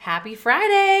Happy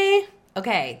Friday!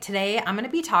 Okay, today I'm going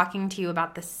to be talking to you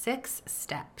about the 6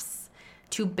 steps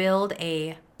to build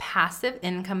a passive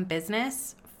income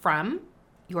business from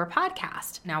your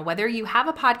podcast. Now, whether you have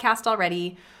a podcast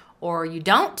already or you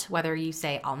don't, whether you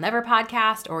say, I'll never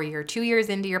podcast, or you're 2 years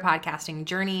into your podcasting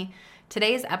journey,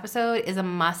 today's episode is a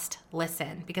must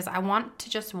listen because I want to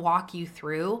just walk you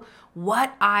through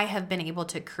what I have been able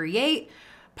to create,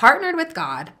 partnered with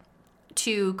God,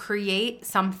 to create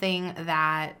something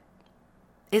that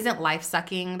isn't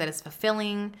life-sucking, that is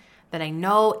fulfilling, that I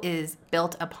know is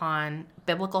built upon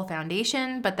biblical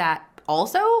foundation, but that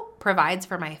also provides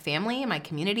for my family, my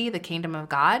community, the kingdom of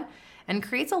God, and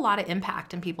creates a lot of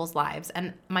impact in people's lives.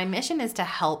 And my mission is to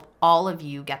help all of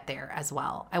you get there as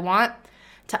well. I want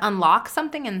to unlock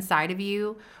something inside of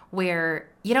you where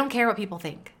you don't care what people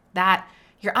think, that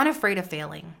you're unafraid of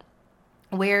failing,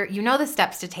 where you know the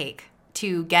steps to take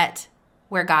to get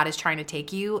where God is trying to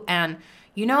take you, and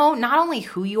you know not only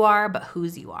who you are, but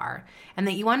whose you are, and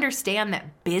that you understand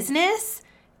that business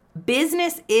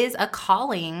is a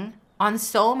calling on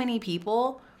so many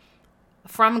people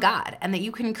from God, and that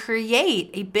you can create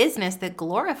a business that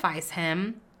glorifies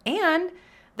Him and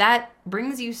that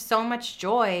brings you so much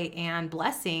joy and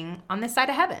blessing on this side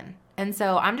of heaven. And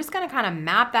so I'm just going to kind of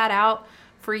map that out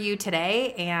for you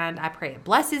today, and I pray it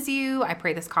blesses you. I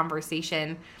pray this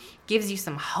conversation gives you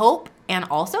some hope and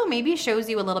also maybe shows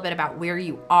you a little bit about where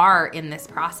you are in this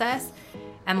process.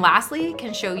 And lastly,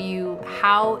 can show you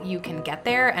how you can get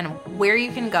there and where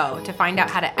you can go to find out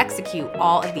how to execute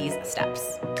all of these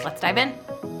steps. Let's dive in.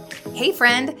 Hey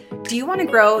friend, do you want to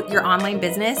grow your online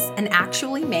business and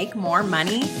actually make more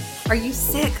money? Are you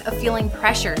sick of feeling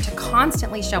pressure to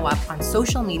constantly show up on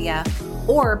social media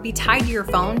or be tied to your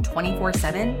phone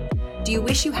 24/7? Do you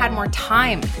wish you had more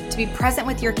time to be present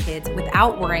with your kids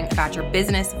without worrying about your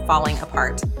business falling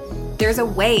apart? There's a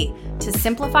way to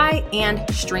simplify and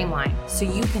streamline so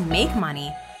you can make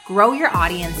money, grow your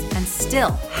audience, and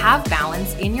still have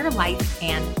balance in your life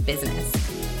and business.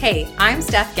 Hey, I'm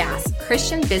Steph Gass,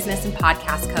 Christian business and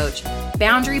podcast coach,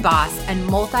 boundary boss, and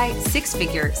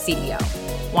multi-six-figure CEO.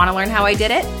 Want to learn how I did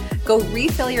it? Go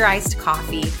refill your iced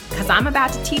coffee because I'm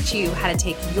about to teach you how to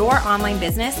take your online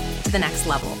business to the next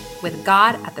level with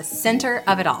God at the center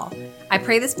of it all. I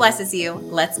pray this blesses you.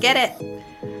 Let's get it.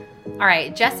 All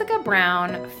right, Jessica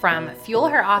Brown from Fuel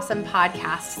Her Awesome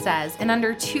podcast says, in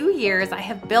under 2 years, I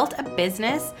have built a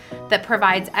business that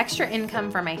provides extra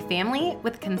income for my family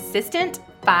with consistent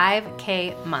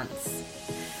 5K months.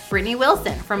 Brittany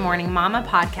Wilson from Morning Mama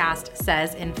podcast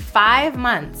says, in 5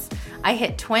 months, I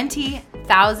hit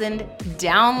 20,000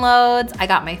 downloads. I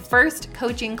got my first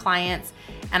coaching clients,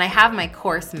 and I have my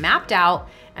course mapped out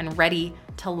and ready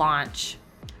to launch.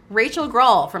 Rachel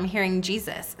Grohl from Hearing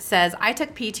Jesus says, I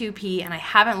took P2P and I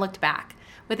haven't looked back.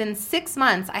 Within 6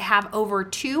 months, I have over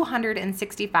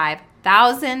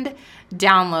 265,000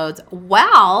 downloads.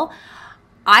 While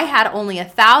I had only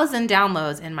 1,000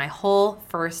 downloads in my whole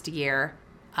first year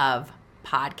of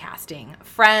podcasting.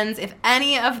 Friends, if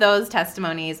any of those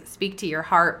testimonies speak to your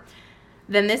heart,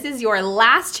 then this is your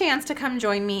last chance to come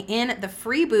join me in the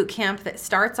free bootcamp that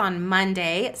starts on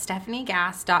Monday,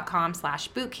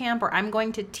 stephaniegass.com/bootcamp, where I'm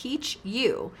going to teach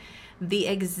you the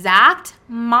exact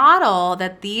model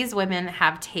that these women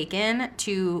have taken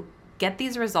to get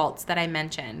these results that I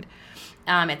mentioned.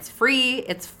 It's free.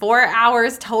 It's 4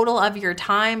 hours total of your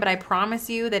time, but I promise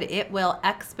you that it will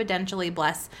exponentially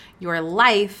bless your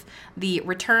life. The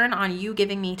return on you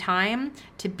giving me time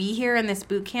to be here in this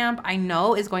boot camp, I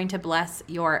know is going to bless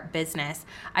your business.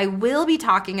 I will be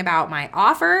talking about my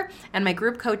offer and my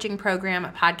group coaching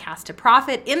program, Podcast to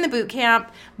Profit, in the boot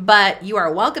camp, but you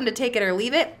are welcome to take it or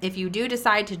leave it. If you do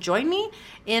decide to join me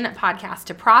in Podcast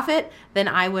to Profit, then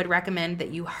I would recommend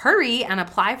that you hurry and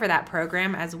apply for that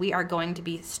program, as we are going to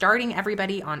be starting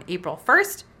everybody on April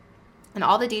 1st. And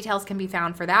all the details can be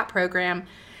found for that program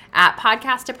at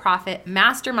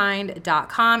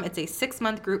podcasttoprofitmastermind.com. It's a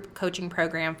 6-month group coaching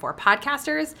program for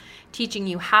podcasters, teaching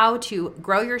you how to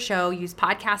grow your show, use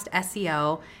podcast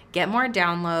SEO, get more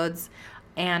downloads,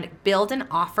 and build an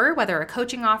offer, whether a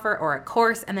coaching offer or a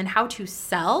course, and then how to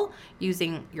sell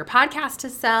using your podcast to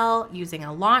sell, using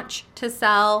a launch to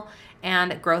sell,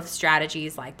 and growth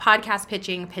strategies like podcast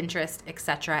pitching, Pinterest,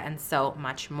 etc., and so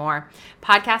much more.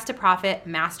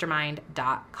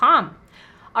 Podcasttoprofitmastermind.com.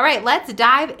 All right, let's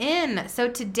dive in. So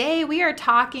today we are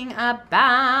talking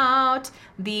about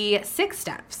the 6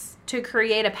 steps to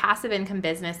create a passive income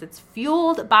business that's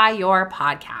fueled by your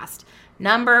podcast.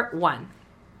 Number one,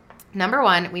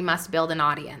 we must build an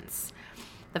audience.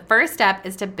 The first step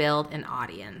is to build an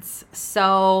audience.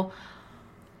 So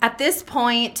at this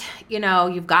point,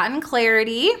 you've gotten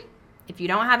clarity if you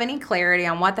don't have any clarity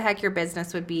on what the heck your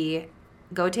business would be,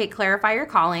 go take Clarify Your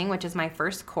Calling, which is my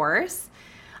first course.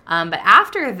 But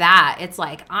after that, it's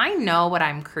like, I know what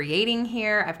I'm creating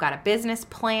here. I've got a business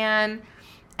plan,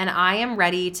 and I am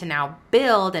ready to now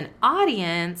build an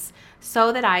audience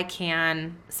so that I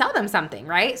can sell them something,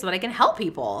 right? So that I can help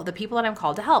people, the people that I'm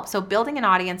called to help. So building an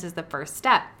audience is the first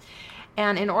step.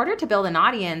 And in order to build an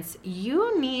audience,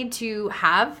 you need to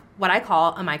have what I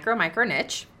call a micro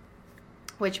niche,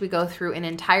 which we go through in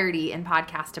entirety in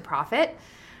Podcast to Profit.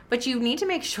 But you need to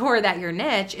make sure that your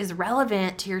niche is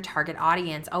relevant to your target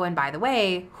audience. Oh, and by the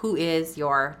way, who is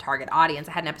your target audience?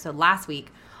 I had an episode last week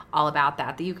all about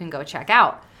that you can go check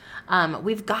out.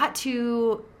 We've got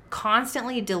to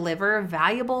constantly deliver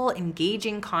valuable,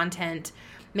 engaging content,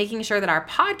 making sure that our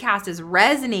podcast is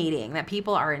resonating, that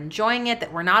people are enjoying it,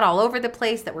 that we're not all over the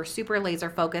place, that we're super laser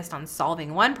focused on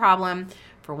solving one problem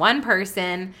for one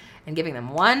person and giving them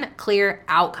one clear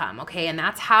outcome, okay? And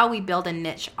that's how we build a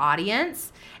niche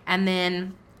audience, and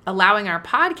then allowing our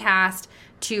podcast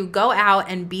to go out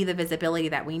and be the visibility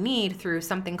that we need through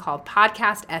something called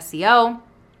podcast SEO,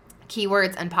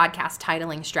 keywords, and podcast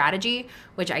titling strategy,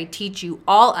 which I teach you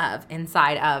all of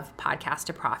inside of Podcast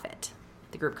to Profit,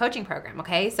 the group coaching program,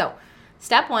 okay? So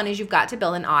step one is you've got to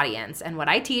build an audience. And what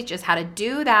I teach is how to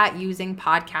do that using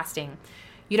podcasting.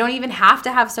 You don't even have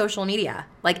to have social media,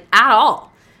 like at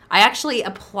all. I actually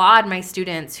applaud my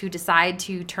students who decide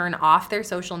to turn off their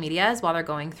social medias while they're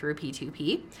going through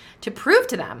P2P to prove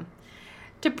to them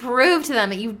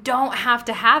that you don't have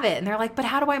to have it. And they're like, but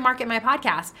how do I market my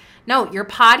podcast? No, your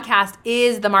podcast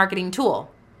is the marketing tool.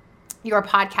 Your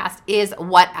podcast is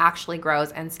what actually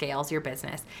grows and scales your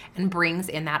business and brings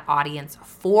in that audience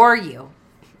for you.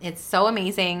 It's so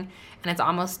amazing, and it's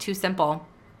almost too simple.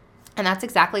 And that's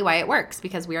exactly why it works,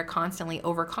 because we are constantly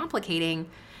overcomplicating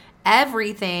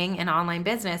everything in online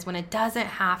business when it doesn't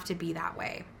have to be that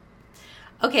way.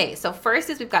 Okay, so first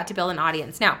is we've got to build an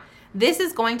audience. Now, this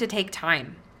is going to take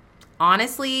time.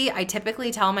 Honestly, I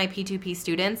typically tell my P2P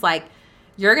students, like,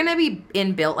 you're going to be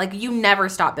in build, like, you never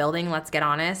stop building. Let's get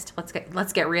honest.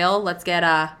 Let's get real. Let's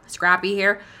get scrappy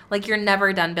here. Like, you're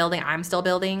never done building. I'm still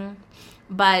building.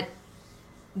 But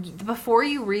before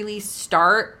you really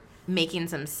start making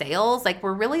some sales, like,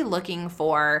 we're really looking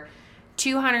for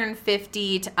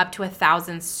 250 to up to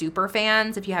 1,000 super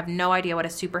fans. If you have no idea what a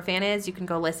super fan is, you can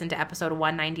go listen to episode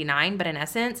 199. But in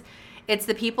essence, it's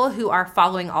the people who are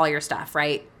following all your stuff,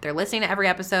 right? They're listening to every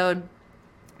episode.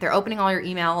 They're opening all your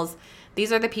emails.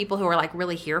 These are the people who are like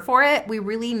really here for it. We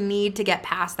really need to get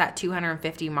past that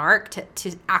 250 mark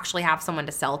to actually have someone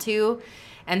to sell to.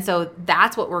 And so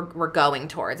that's what we're going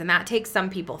towards. And that takes some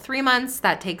people 3 months.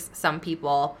 That takes some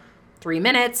people 3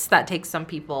 minutes. That takes some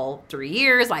people 3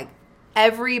 years. Like,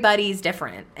 everybody's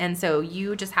different. And so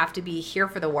you just have to be here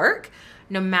for the work,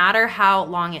 no matter how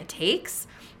long it takes.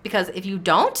 Because if you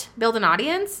don't build an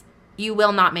audience, you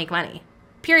will not make money.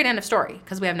 Period, end of story,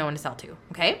 because we have no one to sell to,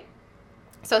 okay?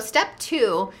 So step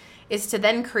 2 is to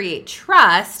then create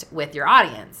trust with your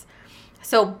audience.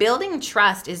 So building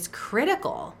trust is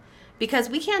critical, because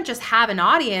we can't just have an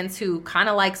audience who kind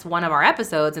of likes one of our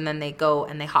episodes and then they go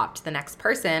and they hop to the next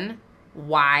person.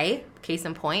 Why? Case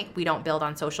in point, we don't build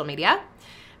on social media,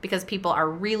 because people are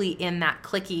really in that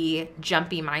clicky,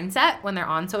 jumpy mindset when they're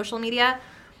on social media.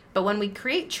 But when we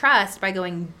create trust by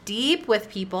going deep with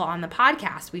people on the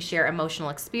podcast, we share emotional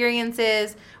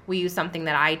experiences. We use something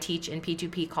that I teach in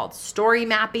P2P called story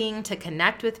mapping to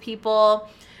connect with people.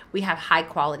 We have high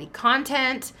quality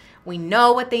content. We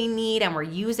know what they need, and we're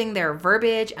using their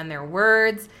verbiage and their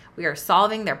words. We are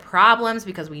solving their problems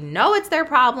because we know it's their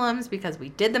problems, because we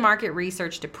did the market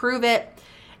research to prove it.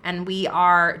 And we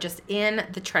are just in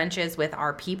the trenches with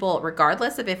our people,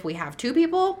 regardless of if we have 2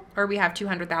 people or we have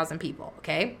 200,000 people,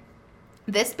 okay?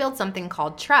 This builds something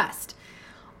called trust.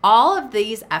 All of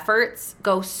these efforts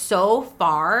go so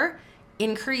far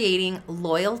in creating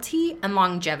loyalty and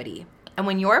longevity. And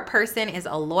when your person is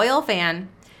a loyal fan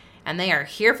and they are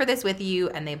here for this with you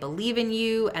and they believe in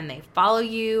you and they follow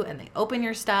you and they open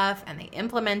your stuff and they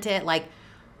implement it, like,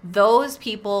 those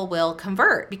people will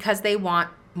convert because they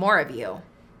want more of you.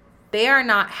 They are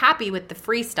not happy with the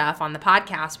free stuff on the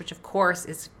podcast, which of course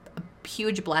is a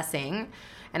huge blessing.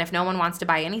 And if no one wants to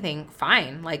buy anything,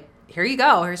 fine. Like, here you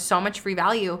go. Here's so much free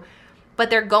value. But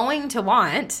they're going to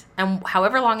want, and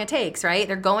however long it takes, right?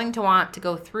 They're going to want to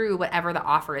go through whatever the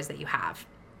offer is that you have,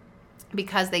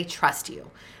 because they trust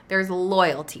you. There's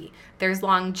loyalty. There's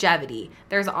longevity.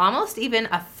 There's almost even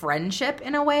a friendship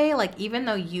in a way. Like, even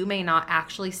though you may not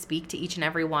actually speak to each and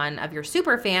every one of your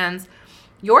super fans,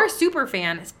 your super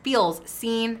fan feels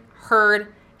seen,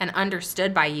 heard, and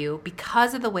understood by you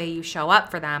because of the way you show up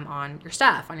for them on your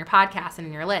stuff, on your podcast, and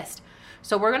in your list.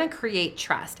 So we're going to create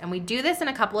trust. And we do this in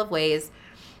a couple of ways.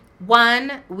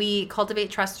 One, we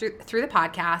cultivate trust through the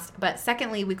podcast. But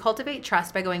secondly, we cultivate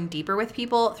trust by going deeper with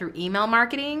people through email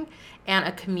marketing and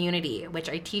a community, which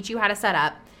I teach you how to set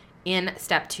up in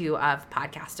step 2 of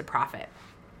Podcast to Profit.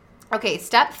 Okay,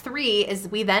 step 3 is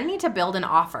we then need to build an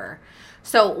offer.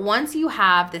 So once you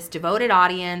have this devoted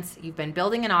audience, you've been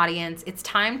building an audience, it's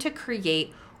time to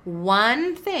create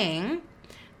one thing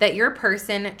that your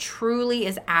person truly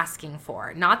is asking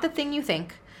for. Not the thing you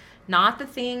think, not the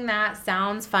thing that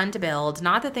sounds fun to build,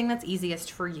 not the thing that's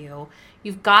easiest for you.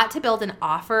 You've got to build an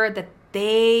offer that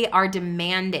they are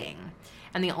demanding.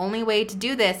 And the only way to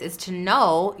do this is to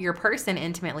know your person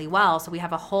intimately well. So we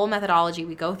have a whole methodology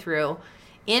we go through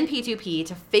in P2P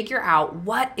to figure out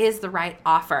what is the right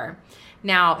offer.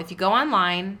 Now, if you go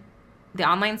online, the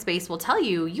online space will tell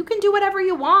you, you can do whatever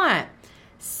you want.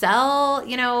 Sell,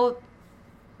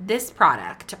 this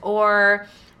product, or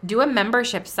do a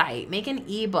membership site, make an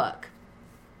ebook.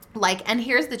 And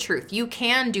here's the truth. You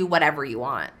can do whatever you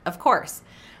want, of course.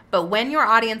 But when your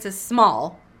audience is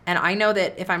small, and I know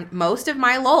that if most of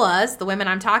my Lolas, the women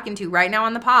I'm talking to right now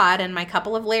on the pod, and my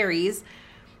couple of Larrys,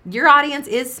 your audience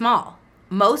is small.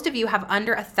 Most of you have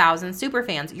under 1,000 super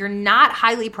fans. You're not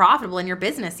highly profitable in your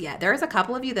business yet. There's a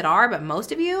couple of you that are, but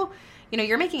most of you,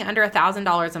 you're making under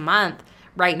 $1,000 a month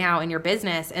right now in your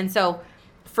business. And so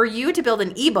for you to build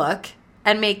an ebook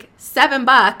and make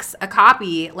 $7 a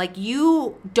copy,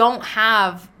 you don't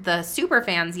have the super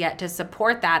fans yet to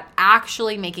support that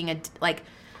actually making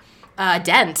a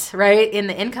dent, right, in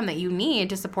the income that you need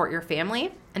to support your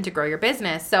family and to grow your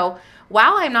business. So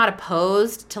while I'm not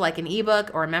opposed to an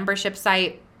ebook or a membership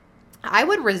site, I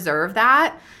would reserve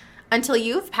that until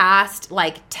you've passed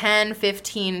 10,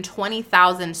 15,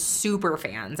 20,000 super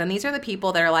fans. And these are the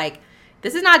people that are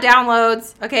this is not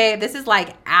downloads, okay? This is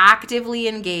actively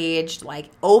engaged,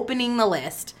 opening the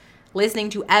list, listening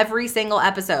to every single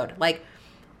episode.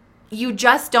 You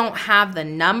just don't have the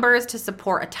numbers to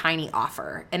support a tiny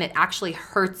offer. And it actually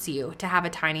hurts you to have a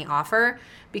tiny offer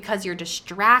because you're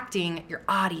distracting your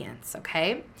audience,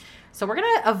 okay? So we're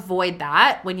going to avoid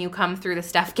that when you come through the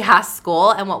Steph Gass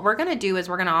School. And what we're going to do is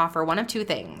we're going to offer one of two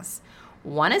things.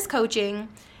 One is coaching,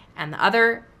 and the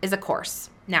other is a course.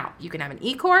 Now, you can have an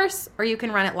e-course or you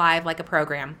can run it live like a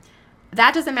program.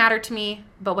 That doesn't matter to me,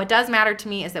 but what does matter to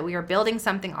me is that we are building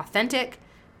something authentic,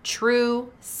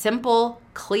 true, simple,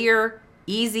 clear,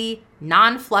 easy,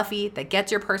 non-fluffy, that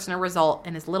gets your person a result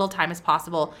in as little time as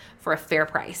possible for a fair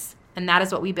price. And that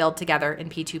is what we build together in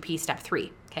P2P step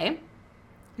 3, okay?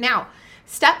 Now,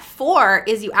 step 4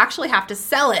 is you actually have to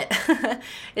sell it.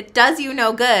 It does you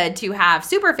no good to have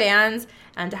super fans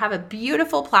and to have a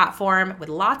beautiful platform with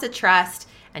lots of trust,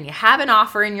 and you have an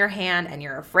offer in your hand and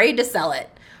you're afraid to sell it,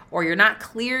 or you're not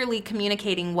clearly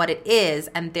communicating what it is,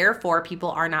 and therefore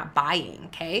people are not buying,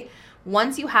 okay?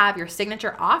 Once you have your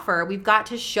signature offer, we've got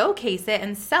to showcase it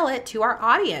and sell it to our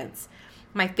audience.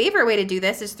 My favorite way to do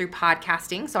this is through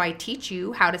podcasting. So I teach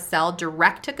you how to sell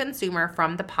direct to consumer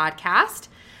from the podcast.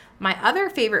 My other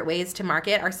favorite ways to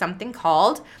market are something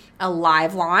called a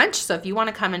live launch. So if you want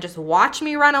to come and just watch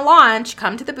me run a launch,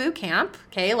 come to the boot camp,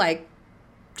 okay?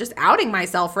 Just outing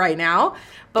myself right now,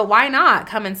 but why not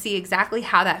come and see exactly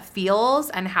how that feels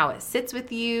and how it sits with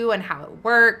you and how it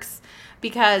works,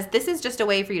 because this is just a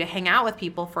way for you to hang out with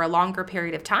people for a longer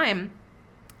period of time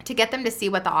to get them to see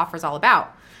what the offer is all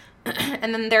about.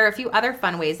 And then there are a few other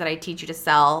fun ways that I teach you to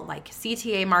sell, like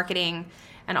CTA marketing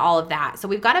and all of that. So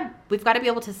we've got to be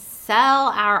able to sell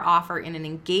our offer in an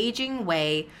engaging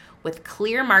way with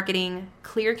clear marketing,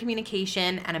 clear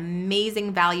communication, and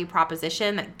amazing value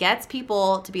proposition that gets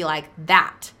people to be like,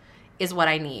 that is what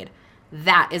I need.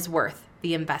 That is worth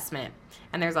the investment.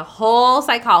 And there's a whole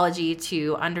psychology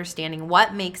to understanding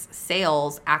what makes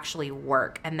sales actually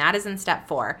work. And that is in step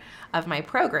 4 of my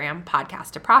program,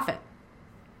 Podcast to Profit.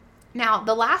 Now,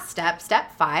 the last step,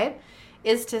 step 5,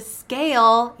 is to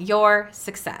scale your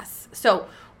success. So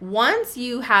once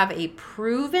you have a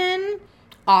proven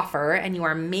offer and you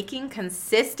are making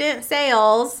consistent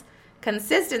sales,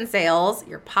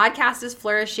 your podcast is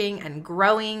flourishing and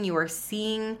growing, you are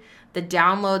seeing the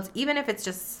downloads, even if it's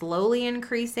just slowly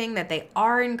increasing, that they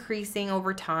are increasing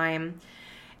over time.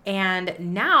 And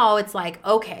now it's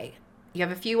okay, you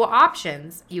have a few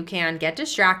options. You can get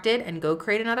distracted and go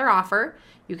create another offer.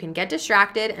 You can get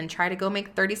distracted and try to go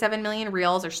make 37 million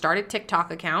reels or start a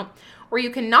TikTok account, or you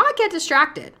cannot get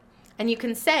distracted. And you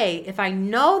can say, if I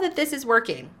know that this is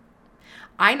working,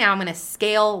 I now am going to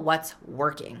scale what's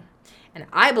working. And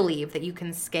I believe that you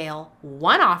can scale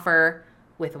one offer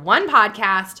with one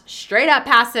podcast straight up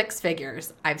past six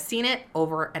figures. I've seen it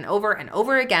over and over and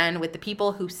over again with the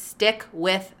people who stick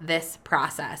with this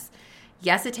process.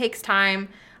 Yes, it takes time.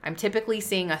 I'm typically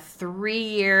seeing a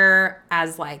 3-year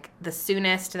as like the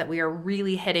soonest that we are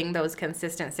really hitting those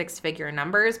consistent six-figure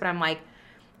numbers. But I'm like,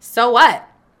 so what?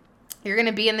 You're going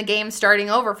to be in the game starting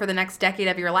over for the next decade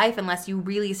of your life unless you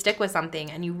really stick with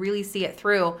something and you really see it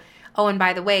through. Oh, and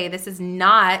by the way, this is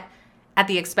not at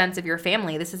the expense of your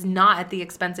family. This is not at the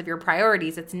expense of your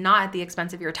priorities. It's not at the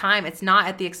expense of your time. It's not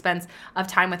at the expense of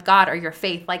time with God or your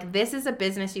faith. Like, this is a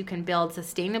business you can build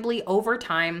sustainably over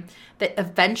time that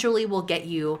eventually will get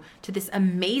you to this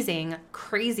amazing,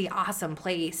 crazy, awesome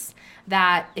place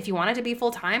that if you want it to be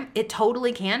full time, it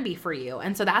totally can be for you.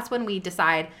 And so that's when we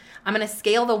decide, I'm going to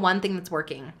scale the one thing that's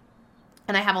working.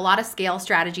 And I have a lot of scale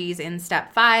strategies in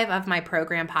step 5 of my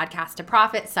program, Podcast to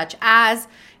Profit, such as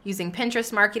using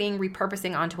Pinterest marketing,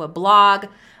 repurposing onto a blog,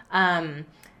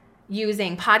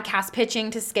 using podcast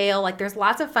pitching to scale. Like, there's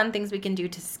lots of fun things we can do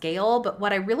to scale. But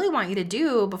what I really want you to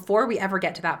do before we ever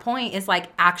get to that point is like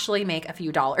actually make a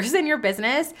few dollars in your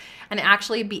business and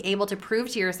actually be able to prove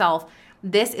to yourself,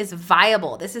 this is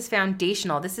viable, this is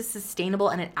foundational, this is sustainable,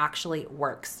 and it actually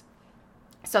works.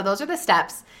 So those are the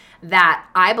steps that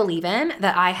I believe in,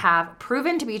 that I have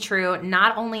proven to be true,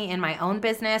 not only in my own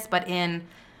business, but in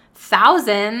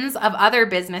thousands of other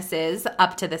businesses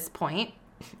up to this point.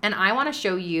 And I want to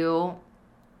show you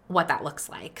what that looks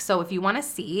like. So if you want to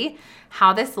see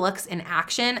how this looks in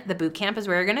action, the bootcamp is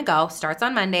where you're going to go. Starts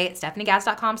on Monday at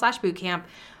stefaniegass.com/bootcamp.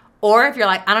 Or if you're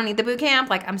like, I don't need the bootcamp,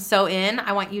 like I'm so in,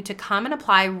 I want you to come and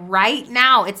apply right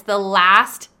now. It's the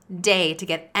last day to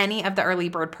get any of the early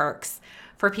bird perks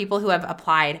for people who have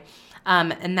applied.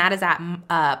 And that is at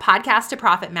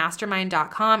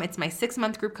podcasttoprofitmastermind.com. It's my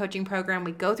 6-month group coaching program.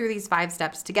 We go through these 5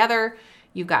 steps together.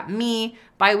 You've got me,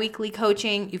 bi-weekly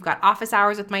coaching. You've got office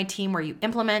hours with my team where you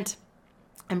implement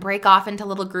and break off into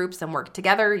little groups and work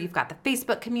together. You've got the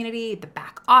Facebook community, the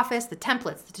back office, the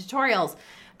templates, the tutorials,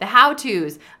 the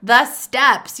how-tos, the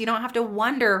steps. You don't have to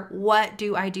wonder, what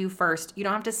do I do first? You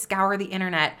don't have to scour the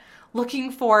internet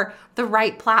looking for the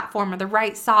right platform or the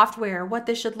right software, what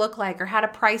this should look like, or how to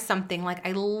price something. Like,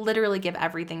 I literally give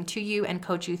everything to you and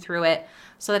coach you through it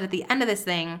so that at the end of this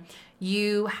thing,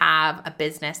 you have a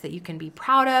business that you can be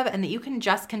proud of and that you can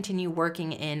just continue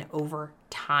working in over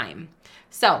time.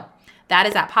 So that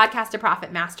is at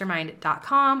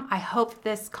podcasttoprofitmastermind.com. I hope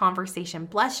this conversation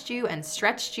blessed you and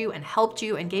stretched you and helped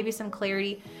you and gave you some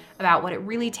clarity about what it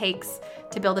really takes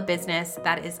to build a business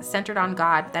that is centered on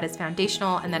God, that is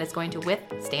foundational, and that is going to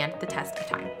withstand the test of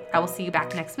time. I will see you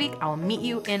back next week. I will meet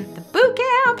you in the boot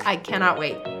camp. I cannot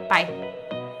wait. Bye.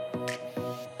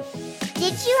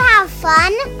 Did you have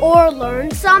fun or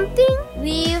learn something?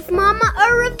 Leave Mama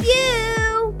a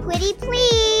review. Pretty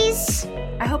please.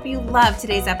 I hope you loved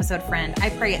today's episode, friend. I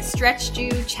pray it stretched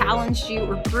you, challenged you,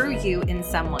 or grew you in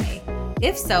some way.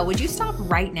 If so, would you stop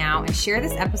right now and share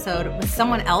this episode with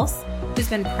someone else who's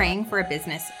been praying for a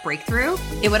business breakthrough?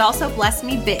 It would also bless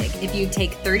me big if you'd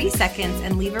take 30 seconds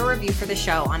and leave a review for the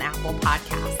show on Apple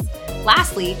Podcasts.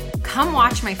 Lastly, come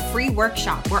watch my free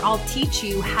workshop where I'll teach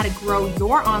you how to grow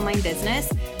your online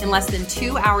business in less than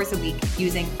 2 hours a week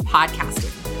using podcasting.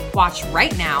 Watch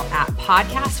right now at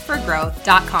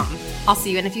podcastforgrowth.com. I'll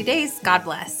see you in a few days. God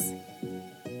bless.